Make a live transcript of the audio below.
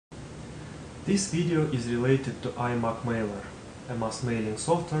This video is related to iMac Mailer, a mass mailing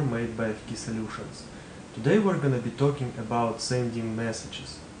software made by FK Solutions. Today we're going to be talking about sending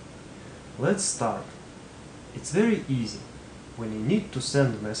messages. Let's start. It's very easy. When you need to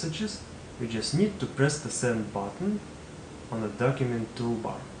send messages, you just need to press the send button on the document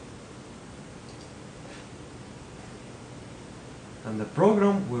toolbar. And the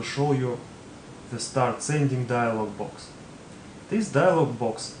program will show you the Start Sending dialog box. This dialog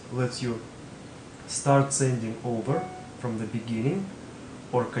box lets you start sending over from the beginning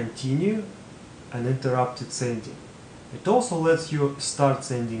or continue uninterrupted sending. It also lets you start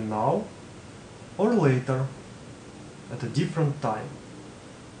sending now or later at a different time,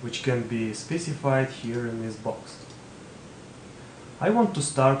 which can be specified here in this box. I want to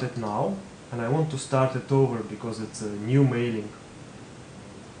start it now, and I want to start it over because it's a new mailing.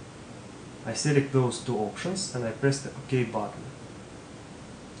 I select those two options and I press the OK button.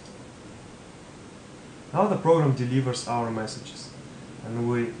 Now the program delivers our messages, and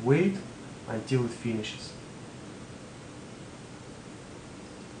we wait until it finishes.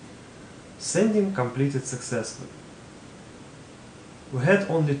 Sending completed successfully. We had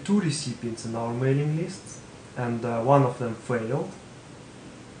only 2 recipients in our mailing lists, and one of them failed,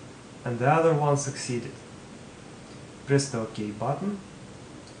 and the other one succeeded. Press the OK button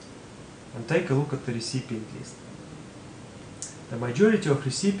and take a look at the recipient list. The majority of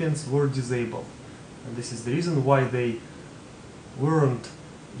recipients were disabled, and this is the reason why they weren't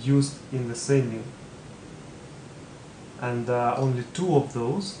used in the sending. And only 2 of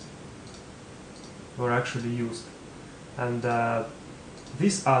those were actually used. And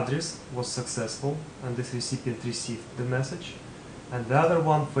this address was successful, and this recipient received the message, and the other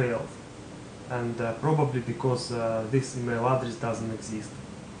one failed, and probably because this email address doesn't exist.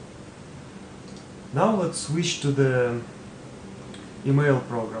 Now let's switch to the email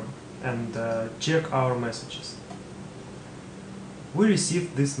program and check our messages. We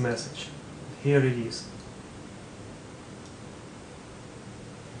received this message. Here it is.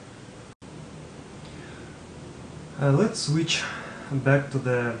 Let's switch back to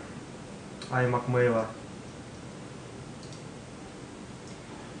the iMac Mailer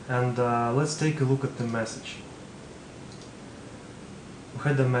and let's take a look at the message. We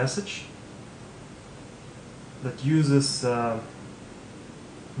had a message that uses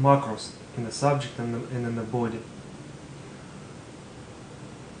macros in the subject and in the body.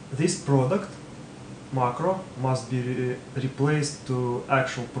 This product macro must be replaced to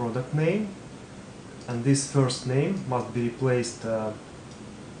actual product name, and this first name must be replaced to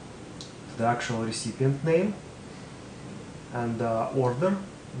the actual recipient name, and order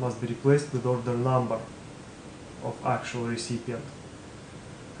must be replaced with order number of actual recipient,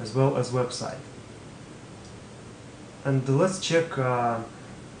 as well as website. And let's check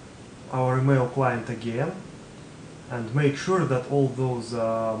our email client again and make sure that all those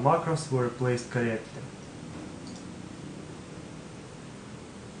macros were replaced correctly.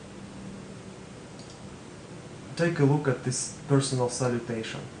 Take a look at this personal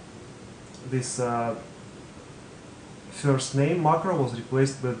salutation. This first name macro was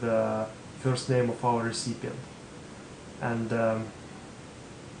replaced with the first name of our recipient, and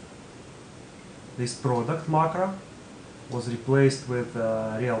this product macro was replaced with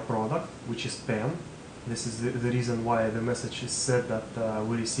real product, which is pen. This is the reason why the message is said that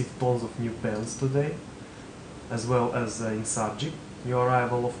we received tons of new pens today, as well as in subject, new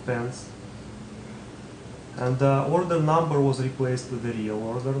arrival of pens. And order number was replaced with the real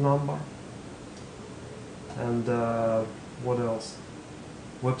order number. And what else?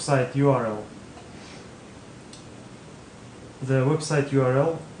 Website URL. The website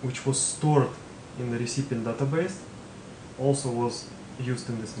URL, which was stored in the recipient database, also was used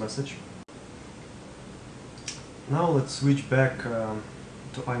in this message. Now let's switch back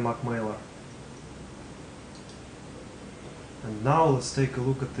to iMac Mailer. And now let's take a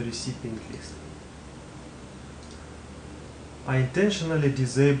look at the recipient list. I intentionally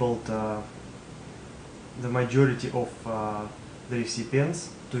disabled the majority of the recipients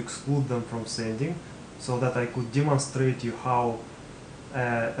to exclude them from sending, so that I could demonstrate you how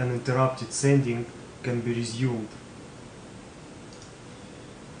an interrupted sending can be resumed.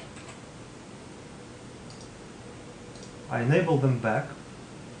 I enable them back,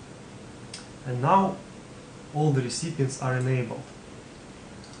 and now all the recipients are enabled.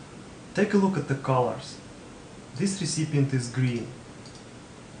 Take a look at the colors. This recipient is green.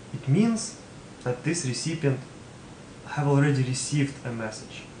 It means that this recipient have already received a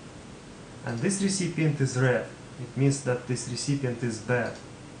message. And this recipient is red. It means that this recipient is bad.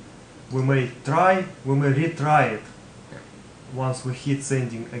 We may retry it once we hit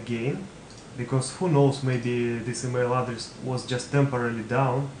sending again, because who knows, maybe this email address was just temporarily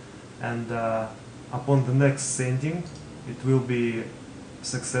down, and upon the next sending it will be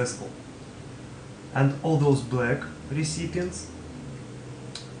successful. And all those black recipients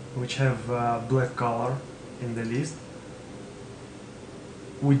which have black color in the list,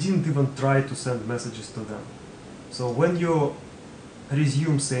 we didn't even try to send messages to them. So when you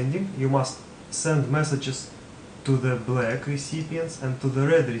resume sending, you must send messages to the black recipients and to the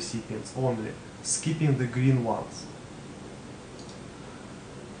red recipients only, skipping the green ones.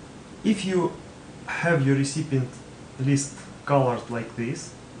 If you have your recipient list colored like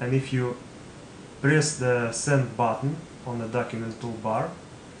this, and if you press the send button on the document toolbar,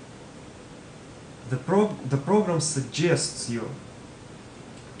 the program suggests you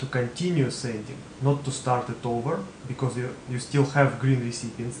to continue sending, not to start it over, because you still have green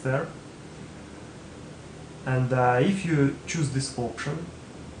recipients there. And if you choose this option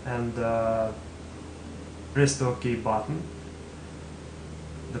and press the OK button,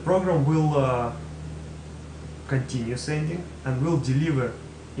 the program will continue sending and will deliver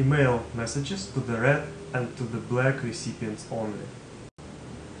email messages to the red and to the black recipients only.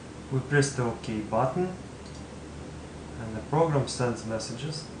 We press the OK button and the program sends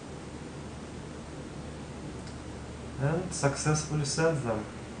messages and successfully sends them.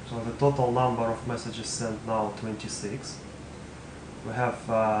 So the total number of messages sent now 26. We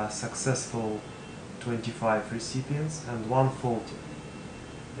have successful 25 recipients and 1 faulty.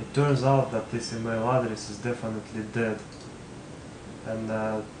 It turns out that this email address is definitely dead, and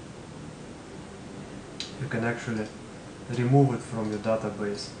you can actually remove it from your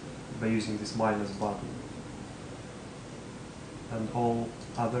database by using this minus button. And all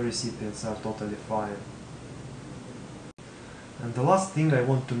other recipients are totally fine. And the last thing I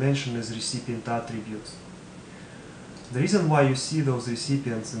want to mention is recipient attributes. The reason why you see those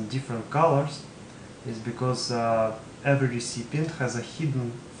recipients in different colors is because every recipient has a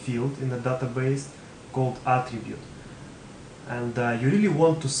hidden field in the database called attribute. And you really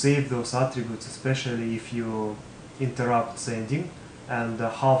want to save those attributes, especially if you interrupt sending and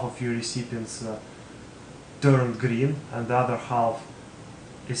half of your recipients turn green and the other half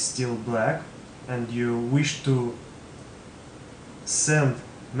is still black, and you wish to send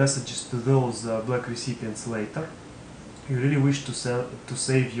messages to those black recipients later. You really wish to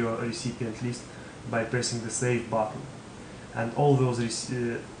save your recipient list by pressing the save button, and all those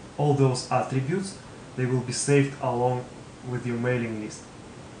attributes, they will be saved along with your mailing list.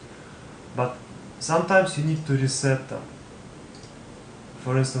 But sometimes you need to reset them.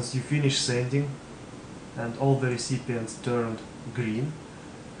 For instance, you finish sending and all the recipients turned green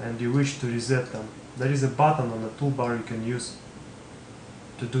and you wish to reset them. There is a button on the toolbar you can use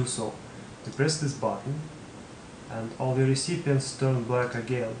to do so. You press this button and all the recipients turn black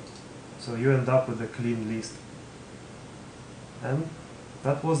again, so you end up with a clean list. And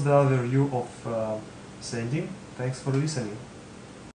that was the overview of sending. Thanks for listening.